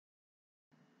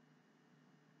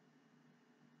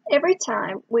Every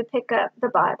time we pick up the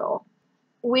Bible,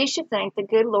 we should thank the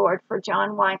good Lord for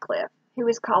John Wycliffe, who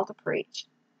was called to preach.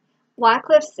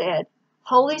 Wycliffe said,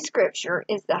 "Holy Scripture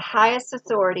is the highest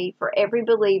authority for every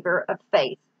believer of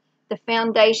faith, the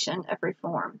foundation of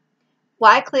reform."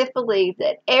 Wycliffe believed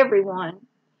that everyone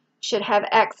should have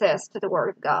access to the Word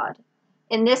of God.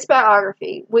 In this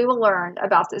biography, we will learn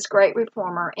about this great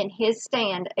reformer and his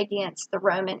stand against the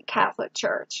Roman Catholic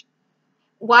Church.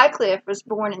 Wycliffe was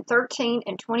born in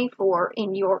 1324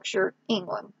 in Yorkshire,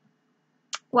 England.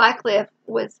 Wycliffe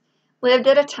lived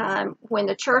at a time when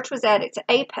the church was at its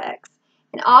apex,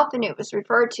 and often it was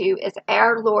referred to as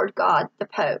our Lord God, the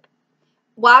Pope.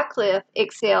 Wycliffe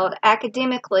excelled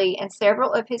academically, and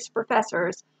several of his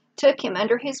professors took him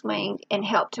under his wing and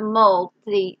helped to mold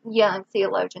the young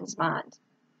theologian's mind.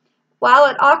 While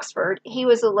at Oxford, he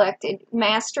was elected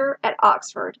master at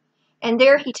Oxford, and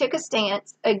there he took a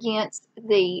stance against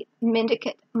the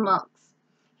mendicant monks.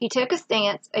 He took a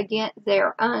stance against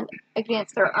their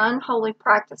unholy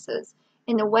practices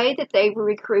in the way that they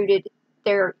recruited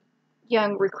their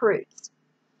young recruits.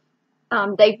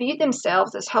 They viewed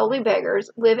themselves as holy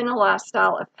beggars living a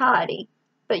lifestyle of piety,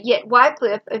 but yet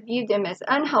Wycliffe viewed them as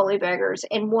unholy beggars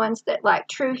and ones that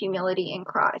lacked true humility in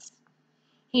Christ.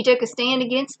 He took a stand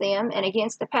against them and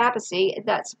against the papacy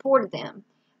that supported them.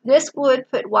 This would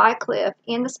put Wycliffe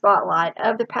in the spotlight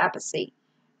of the papacy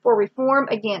for reform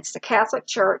against the Catholic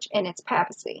Church and its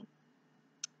papacy.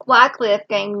 Wycliffe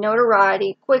gained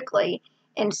notoriety quickly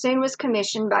and soon was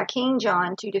commissioned by King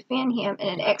John to defend him in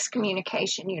an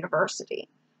excommunication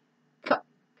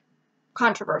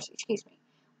controversy.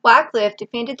 Wycliffe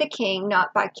defended the king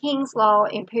not by king's law,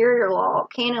 imperial law,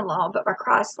 canon law, but by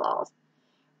Christ's laws.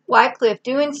 Wycliffe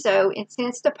doing so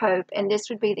incensed the Pope, and this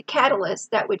would be the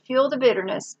catalyst that would fuel the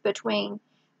bitterness between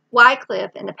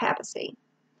Wycliffe and the papacy.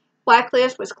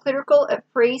 Wycliffe was critical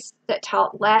of priests that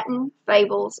taught Latin,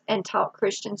 fables, and taught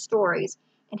Christian stories,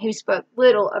 and who spoke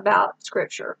little about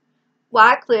Scripture.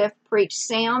 Wycliffe preached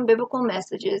sound biblical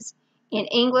messages in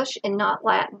English and not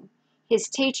Latin. His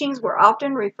teachings were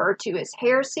often referred to as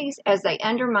heresies as they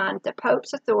undermined the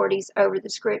Pope's authorities over the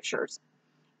Scriptures.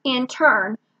 In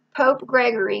turn, Pope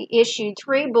Gregory issued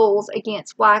 3 bulls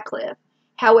against Wycliffe.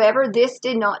 However, this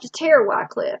did not deter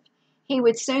Wycliffe. He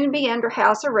would soon be under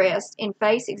house arrest and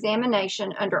face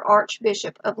examination under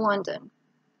Archbishop of London.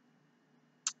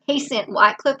 He sent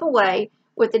Wycliffe away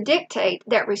with a dictate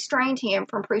that restrained him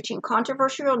from preaching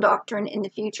controversial doctrine in the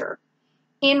future.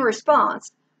 In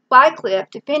response, Wycliffe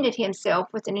defended himself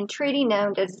with an entreaty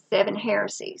known as the 7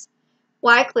 Heresies.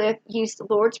 Wycliffe used the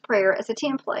Lord's Prayer as a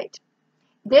template.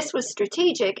 This was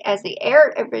strategic as the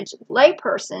average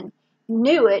layperson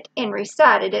knew it and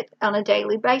recited it on a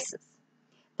daily basis.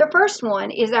 The first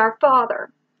one is Our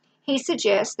Father. He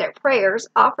suggests that prayers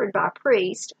offered by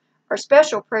priests or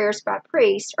special prayers by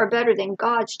priests are better than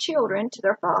God's children to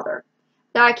their Father.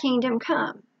 Thy kingdom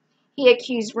come. He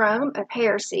accused Rome of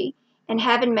heresy and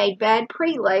having made bad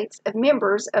prelates of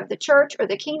members of the church or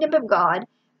the kingdom of God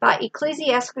by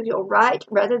ecclesiastical right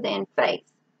rather than faith.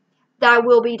 Thy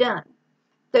will be done.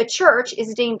 The church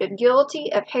is deemed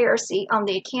guilty of heresy on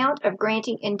the account of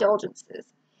granting indulgences,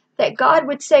 that God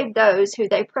would save those who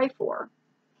they pray for.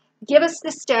 Give us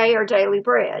this day our daily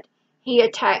bread. He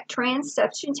attacked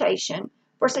transubstantiation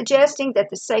for suggesting that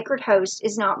the sacred host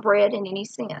is not bread in any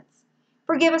sense.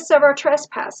 Forgive us of our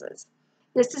trespasses.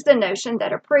 This is the notion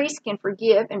that a priest can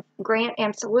forgive and grant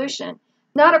absolution,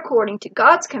 not according to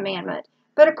God's commandment,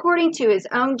 but according to his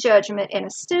own judgment and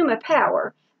assume a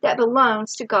power that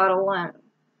belongs to God alone.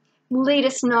 Lead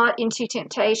us not into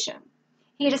temptation.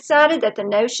 He decided that the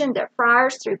notion that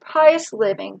friars through pious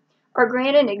living are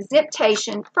granted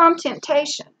exemption from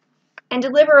temptation and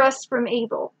deliver us from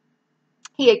evil.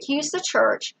 He accused the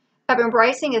church of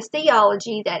embracing a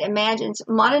theology that imagines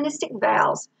monistic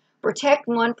vows protect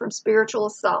one from spiritual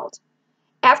assault.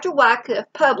 After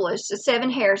Wycliffe published the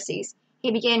 7 Heresies,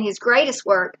 he began his greatest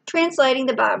work, translating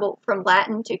the Bible from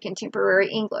Latin to contemporary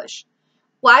English.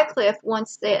 Wycliffe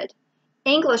once said,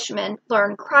 "Englishmen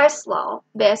learn Christ's law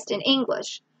best in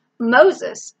English.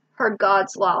 Moses heard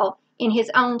God's law in his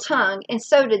own tongue, and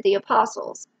so did the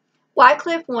apostles."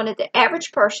 Wycliffe wanted the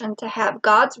average person to have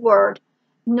God's word,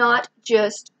 not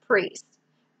just priests.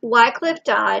 Wycliffe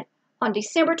died on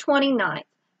December 29,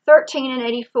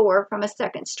 1384, from a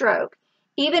second stroke.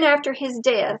 Even after his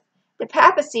death, the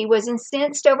papacy was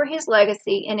incensed over his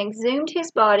legacy and exhumed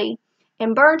his body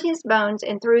and burned his bones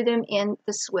and threw them in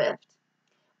the Swift.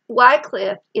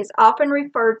 Wycliffe is often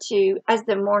referred to as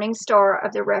the morning star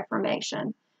of the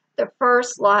Reformation, the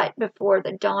first light before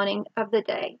the dawning of the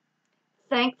day.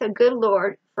 Thank the good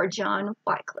Lord for John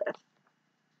Wycliffe.